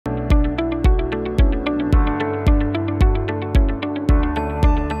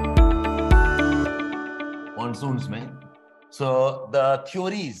So the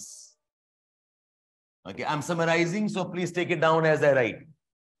theories, okay, I'm summarizing, so please take it down as I write.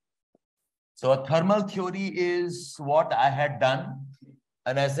 So a thermal theory is what I had done.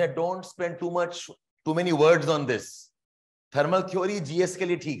 And I said, don't spend too many words on this. Thermal theory, GS ke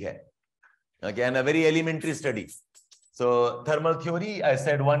liye theek hai. Okay, and a very elementary study. So thermal theory, I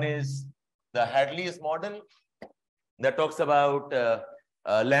said one is the Hadley's model that talks about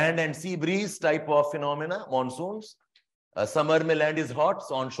land and sea breeze type of phenomena, monsoons. Summer mein land is hot,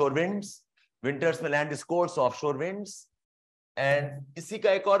 so onshore winds. Winters mein land is cold, so offshore winds. And isi ka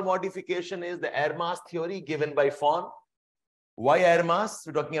ek aur modification is the air mass theory given by Fawn. Why air mass?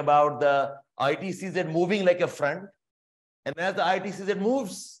 We're talking about the ITCZ moving like a front. And as the ITCZ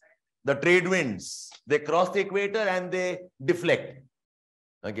moves, the trade winds, they cross the equator and they deflect.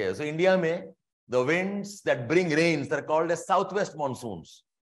 Okay, so India mein, the winds that bring rains are called as southwest monsoons.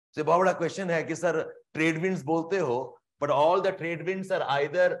 So, bahut bada question hai ki sir, trade winds bolte ho, but all the trade winds are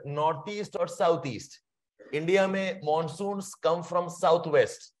either northeast or southeast. India mein monsoons come from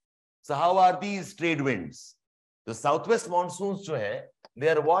southwest. So how are these trade winds? The southwest monsoons jo hai, they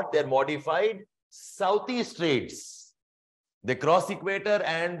are what? They are modified southeast trades. They cross equator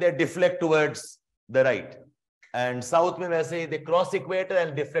and they deflect towards the right. And south mein waise they cross equator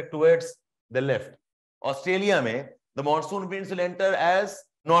and deflect towards the left. Australia mein, the monsoon winds will enter as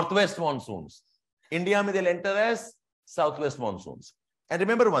northwest monsoons. India mein they'll enter as southwest monsoons. And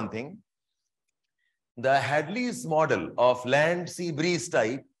remember one thing, the Hadley's model of land sea breeze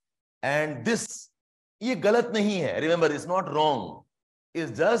type, and this, ye galat nahi hai. Remember, it's not wrong.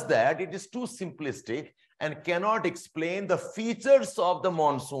 It's just that it is too simplistic and cannot explain the features of the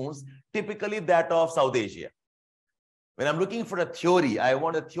monsoons, typically that of South Asia. When I'm looking for a theory, I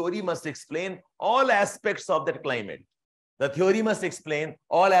want a theory must explain all aspects of that climate. The theory must explain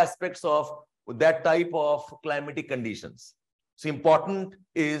all aspects of that type of climatic conditions. So important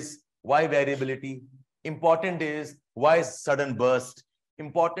is why variability, important is why sudden burst,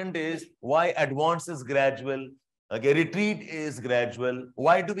 important is why advance is gradual, okay, retreat is gradual,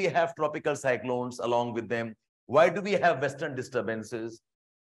 why do we have tropical cyclones along with them, why do we have western disturbances.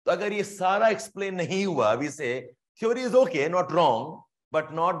 So agar ye sara explain nahi hua, we say theory is okay, not wrong,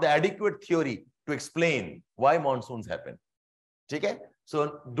 but not the adequate theory to explain why monsoons happen. Okay?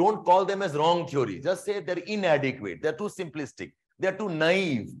 So don't call them as wrong theory, just say they're inadequate, they're too simplistic, they're too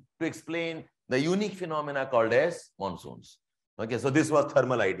naive to explain the unique phenomena called as monsoons. Okay, so this was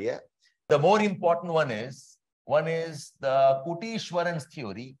thermal idea. The more important one is the Kutishwaran's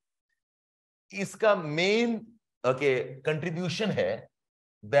theory. Iska main contribution hai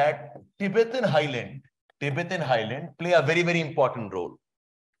that Tibetan highland play a very, very important role.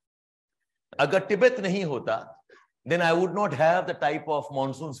 Agar Tibet nahi hota, then I would not have the type of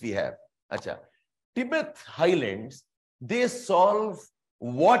monsoons we have. Acha. Tibet highlands, they solve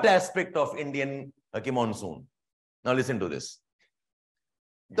what aspect of Indian monsoon? Now listen to this.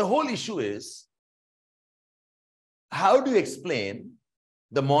 The whole issue is, how do you explain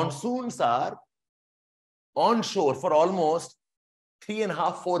the monsoons are onshore for almost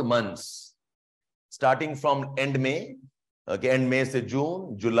 3.5, 4 months, starting from end May, end May se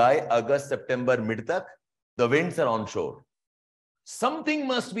June, July, August, September, mid tak, the winds are onshore. Something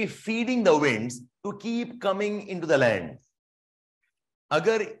must be feeding the winds to keep coming into the land.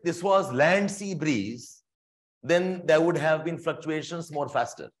 Agar this was land sea breeze, then there would have been fluctuations more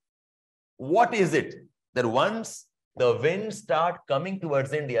faster. What is it? That once the winds start coming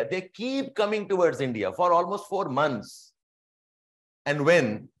towards India, they keep coming towards India for almost 4 months. And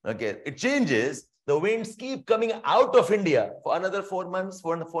when it changes, the winds keep coming out of India for another 4 months,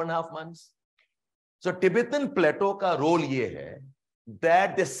 4.5 months. So Tibetan plateau ka role ye hai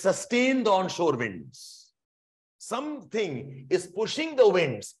that they sustain the onshore winds. Something is pushing the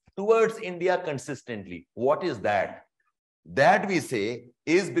winds towards India consistently. What is that? That we say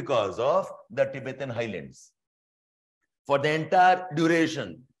is because of the Tibetan highlands. For the entire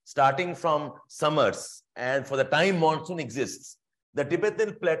duration, starting from summers and for the time monsoon exists, the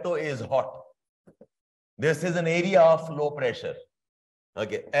Tibetan plateau is hot. This is an area of low pressure.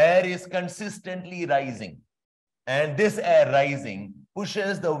 Air is consistently rising. And this air rising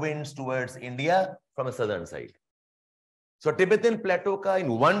pushes the winds towards India from the southern side. So Tibetan plateau ka in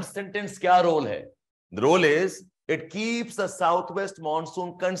one sentence kya role hai? The role is it keeps the southwest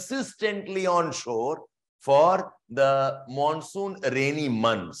monsoon consistently onshore for the monsoon rainy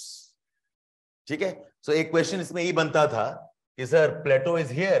months. Okay? So a question isme ye banta tha ki sir, plateau is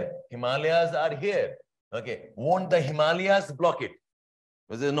here, Himalayas are here. Won't the Himalayas block it?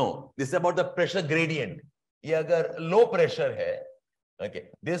 We say, no, this is about the pressure gradient. Ye agar low pressure hai,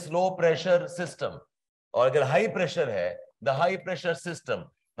 this low pressure system, or agar high pressure hai, the high pressure system.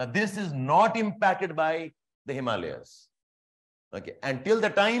 Now, this is not impacted by the Himalayas. Okay, until the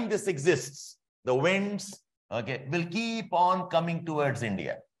time this exists, the winds, okay, will keep on coming towards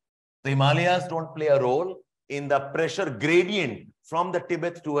India. The Himalayas don't play a role in the pressure gradient from the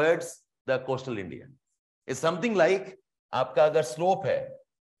Tibet towards the coastal India. It's something like, आपका अगर slope है,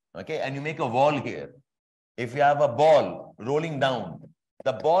 okay, and you make a wall here. If you have a ball rolling down,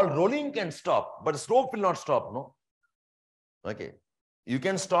 the ball rolling can stop, but the slope will not stop, no? Okay, you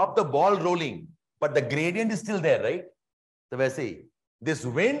can stop the ball rolling, but the gradient is still there, right? So वैसे ही, this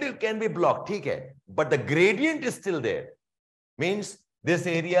wind can be blocked, ठीक है, but the gradient is still there. Means these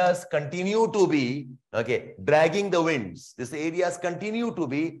areas continue to be, okay, dragging the winds. These areas continue to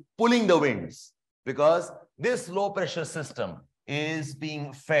be pulling the winds because this low pressure system is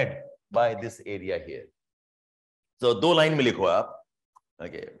being fed by this area here. So, दो line में लिखो आप,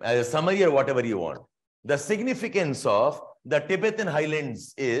 okay, as a summary or whatever you want. The significance of the Tibetan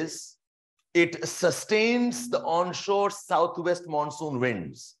highlands is it sustains the onshore southwest monsoon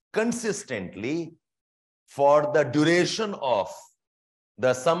winds consistently for the duration of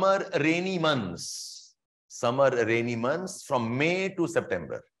the summer rainy months from May to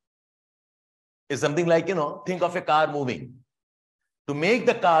September. It's something like, you know, think of a car moving. To make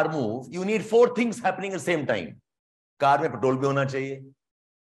the car move, you need 4 things happening at the same time. Car में petrol भी होना चाहिए.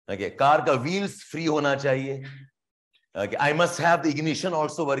 Okay, car का wheels free होना चाहिए. Okay, I must have the ignition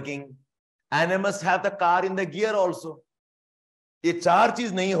also working. And I must have the car in the gear also. ये 4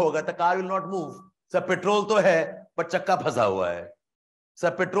 चीज नहीं होगा, the car will not move. सब पेट्रोल तो है, पर चक्का फंसा हुआ है.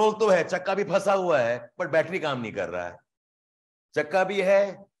 सब पेट्रोल तो है, चक्का भी फंसा हुआ है, पर बैटरी काम नहीं कर रहा है. चक्का भी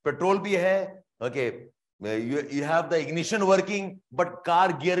है, पेट्रोल भी है. Okay, you have the ignition working, but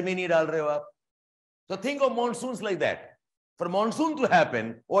car gear में नहीं डाल रहे हो आप. So think of monsoons like that. For monsoon to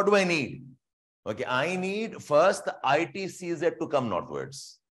happen, what do I need? Okay, I need first the ITCZ to come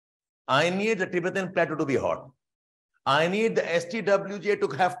northwards. I need the Tibetan plateau to be hot. I need the STWJ to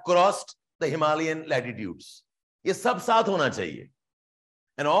have crossed the Himalayan latitudes. ये सब साथ होना चाहिए.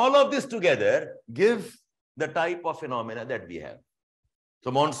 And all of this together give the type of phenomena that we have. So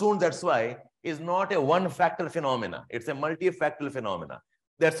monsoon, that's why, is not a one-factor phenomena. It's a multi-factorial phenomena.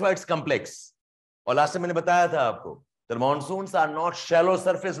 That's why it's complex. और last time मैंने बताया था आपको, the monsoons are not shallow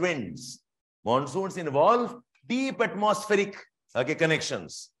surface winds. Monsoons involve deep atmospheric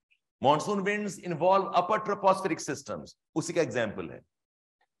connections. Monsoon winds involve upper tropospheric systems. उसी का example है.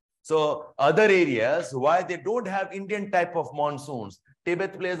 So other areas, why they don't have Indian type of monsoons,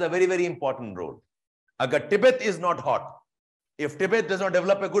 Tibet plays a very, very important role. Agar Tibet is not hot, if Tibet does not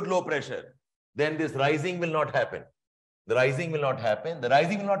develop a good low pressure, then this rising will not happen. The rising will not happen. The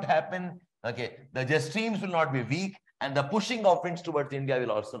rising will not happen. Okay, the jet streams will not be weak, and the pushing of winds towards India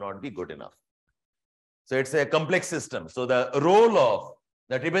will also not be good enough. So it's a complex system. So the role of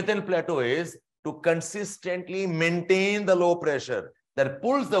the Tibetan plateau is to consistently maintain the low pressure that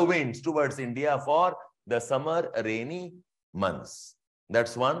pulls the winds towards India for the summer rainy months.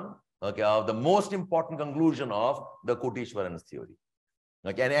 That's one, okay, of the most important conclusion of the Koteshwaran's theory.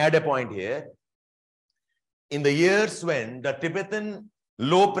 Okay, and add a point here. In the years when the Tibetan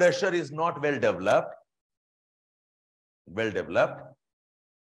low pressure is not well developed,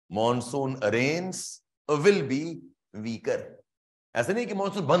 monsoon rains will be weaker. ऐसा नहीं कि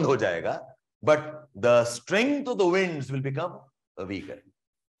monsoon बंद हो जाएगा, but the strength of the winds will become weaker.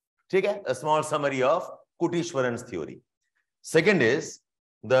 ठीक है? A small summary of Koteshwaran's theory. Second is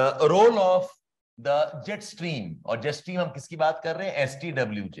the role of the jet stream, or jet stream हम किसकी बात कर रहे हैं?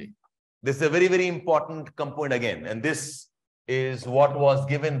 STWJ. This is a very, very important component again, and this is what was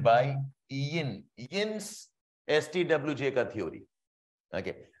given by Ian. Ian's STWJ का theory.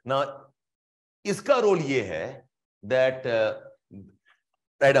 Okay. Now, इसका role ये है that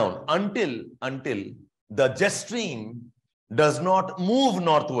write down, until the jet stream does not move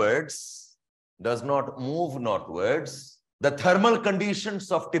northwards, the thermal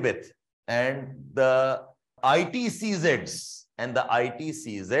conditions of Tibet and the ITCZs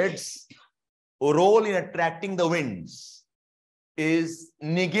role in attracting the winds is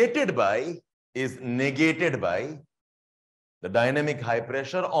negated by the dynamic high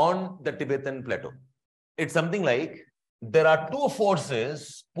pressure on the Tibetan plateau. It's something like there are 2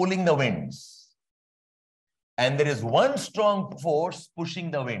 forces pulling the winds, and there is one strong force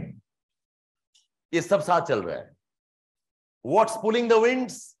pushing the wind. ये सब साथ चल रहा है. What's pulling the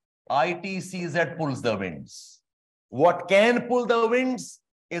winds? ITCZ pulls the winds. What can pull the winds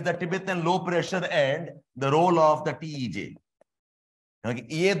is the Tibetan low pressure and the role of the TEJ.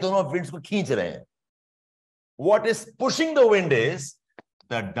 ये दोनों winds को खींच रहे हैं. What is pushing the wind is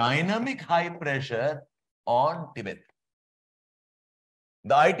the dynamic high pressure on Tibet.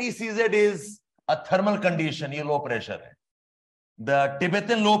 The ITCZ is a thermal condition, ये low pressure है. The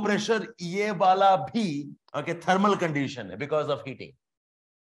Tibetan low pressure, ये वाला भी okay thermal condition है because of heating.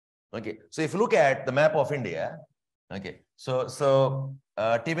 Okay, so if you look at the map of India, okay, so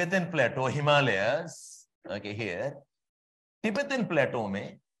Tibetan plateau, Himalayas, okay, here, Tibetan plateau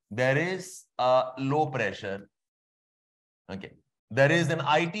mein, there is a low pressure. Okay, there is an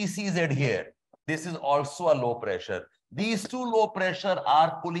ITCZ here. This is also a low pressure. These two low pressure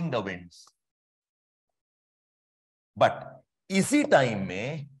are pulling the winds. But इसी time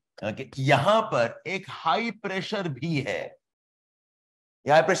में, okay, यहाँ पर एक high pressure भी है.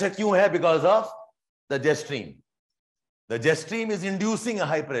 High pressure क्यों है? Because of the jet stream. The jet stream is inducing a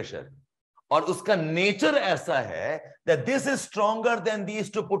high pressure. और उसका nature ऐसा है that this is stronger than these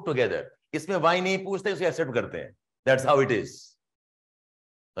two put together. इसमें why नहीं पूछते, उसे accept करते हैं. That's how it is.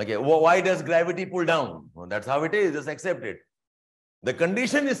 Okay, why does gravity pull down? Well, that's how it is. Just accept it. The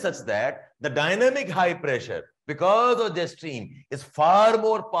condition is such that the dynamic high pressure, because of jet stream, is far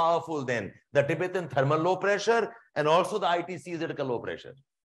more powerful than the Tibetan thermal low pressure and also the ITCZ low pressure.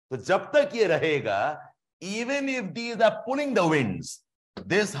 So jab tak ye rahega, even if these are pulling the winds,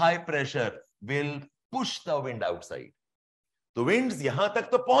 this high pressure will push the wind outside. The winds yahan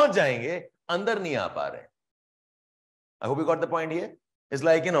tak to pahunch jayenge, andar nahi aa pa rahe. I hope you got the point here. It's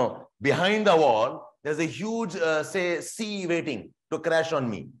like, you know, behind the wall, there's a huge, say, sea waiting to crash on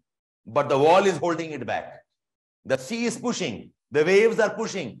me. But the wall is holding it back. The sea is pushing, the waves are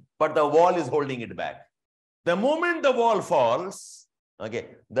pushing, but the wall is holding it back. The moment the wall falls, okay,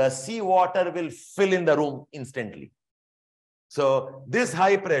 the sea water will fill in the room instantly. So this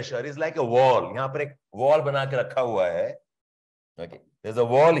high pressure is like a wall. यहाँ पर एक wall बना के रखा हुआ है. Okay, there's a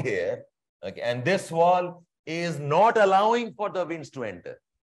wall here. Okay, and this wall is not allowing for the winds to enter.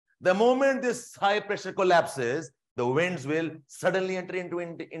 The moment this high pressure collapses, the winds will suddenly enter into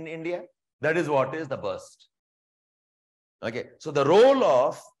in India. That is what is the burst. Okay, so the role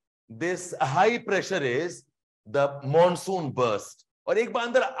of this high pressure is the monsoon burst. और एक बार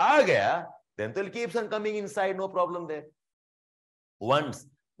अंदर आ गया, then it keeps on coming inside, no problem there. Once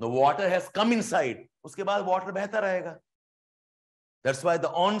the water has come inside, उसके बाद water बहता रहेगा. That's why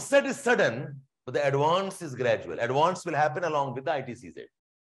the onset is sudden, but the advance is gradual. Advance will happen along with the ITCZ.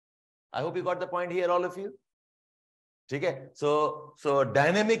 I hope you got the point here, all of you. ठीक है? So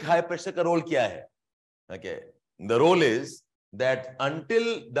dynamic high pressure का role क्या है? Okay. The role is that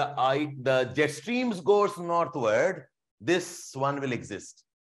until the jet streams goes northward, this one will exist.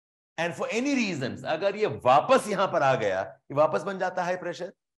 And for any reasons, अगर ये वापस यहाँ पर आ गया, ये वापस बन जाता high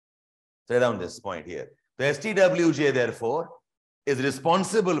pressure. So around this point here. The STWJ therefore is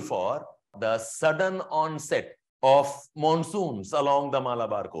responsible for the sudden onset of monsoons along the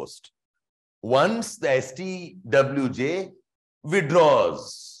Malabar coast. Once the STWJ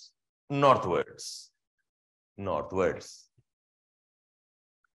withdraws northwards.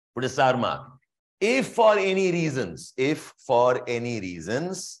 Put a star mark. If for any reasons, the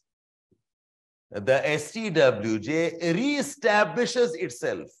STWJ reestablishes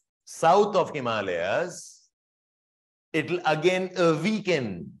itself south of Himalayas, it will again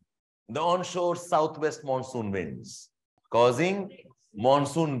weaken the onshore southwest monsoon winds, causing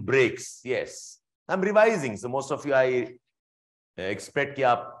monsoon breaks. Yes, I'm revising, so most of you I expect कि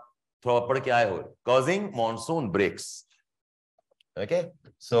आप थोड़ा पढ़ के आए हो. Causing monsoon breaks. Okay,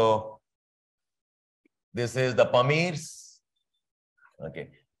 so this is the Pamirs. Okay,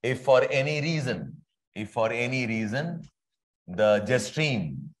 if for any reason the jet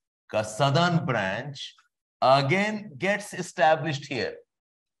stream ka southern branch again gets established here.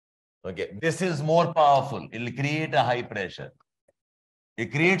 Okay, this is more powerful. It will create a high pressure.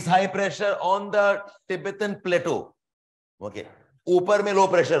 It creates high pressure on the Tibetan plateau. Okay, ऊपर में low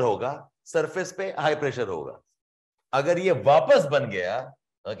pressure होगा, surface पे high pressure होगा. अगर ये वापस बन गया,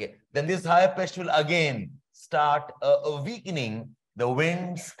 okay, then this high pressure will again start weakening the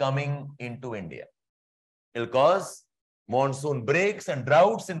winds coming into India. It will cause monsoon breaks and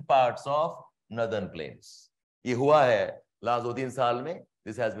droughts in parts of northern plains. ये हुआ है last 2-3 साल में.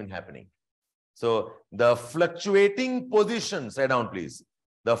 This has been happening. So the fluctuating positions, write down please.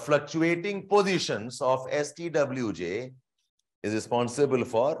 The fluctuating positions of STWJ is responsible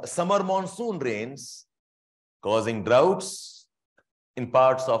for summer monsoon rains causing droughts in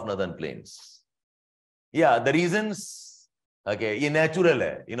parts of northern plains. Yeah, the reasons, okay, ये natural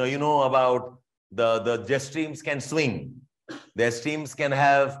है. You know about the jet streams can swing. The streams can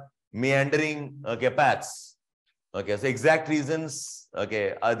have meandering, okay, paths. Okay, so exact reasons,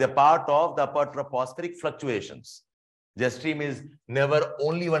 okay, are the part of the upper tropospheric fluctuations. Jet stream is never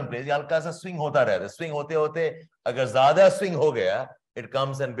only one place. हल्का सा swing होता रहता है. Swing होते होते अगर ज़्यादा swing हो गया, it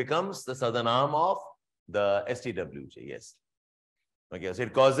comes and becomes the southern arm of the STWJ. Yes. Okay, so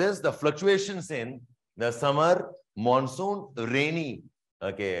it causes the fluctuations in the summer monsoon rainy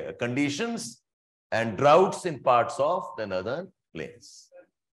conditions and droughts in parts of the northern plains.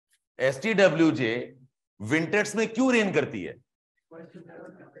 STWJ winters में क्यों rain करती है?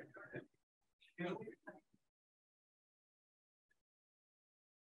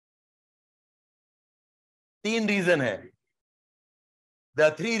 तीन reason है. There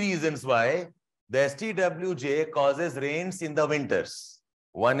are three reasons why the STWJ causes rains in the winters.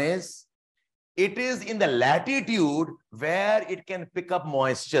 One is, it is in the latitude where it can pick up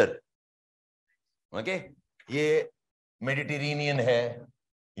moisture. Okay? ये Mediterranean है,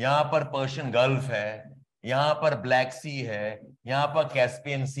 यहाँ पर पर्शियन गल्फ है, यहाँ पर ब्लैक सी है, यहाँ पर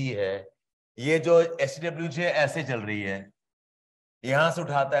कैस्पियन सी है. ये जो STWJ ऐसे चल रही है, यहां से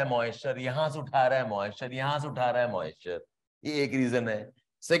उठाता है मॉइस्चर, यहां से उठा रहा है मॉइस्चर, यहां से उठा रहा है मॉइस्चर. ये एक रीजन है.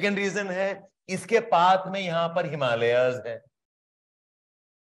 सेकेंड रीजन है, इसके पाथ में यहां पर हिमालयस है.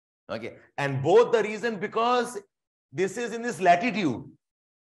 Okay, and both the reason because this is in this latitude.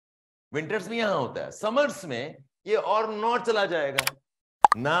 Winters में यहां होता है, समर्स में ये और नॉर्थ चला जाएगा,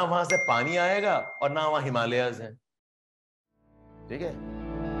 ना वहां से पानी आएगा और ना वहां हिमालयस है. ठीक है.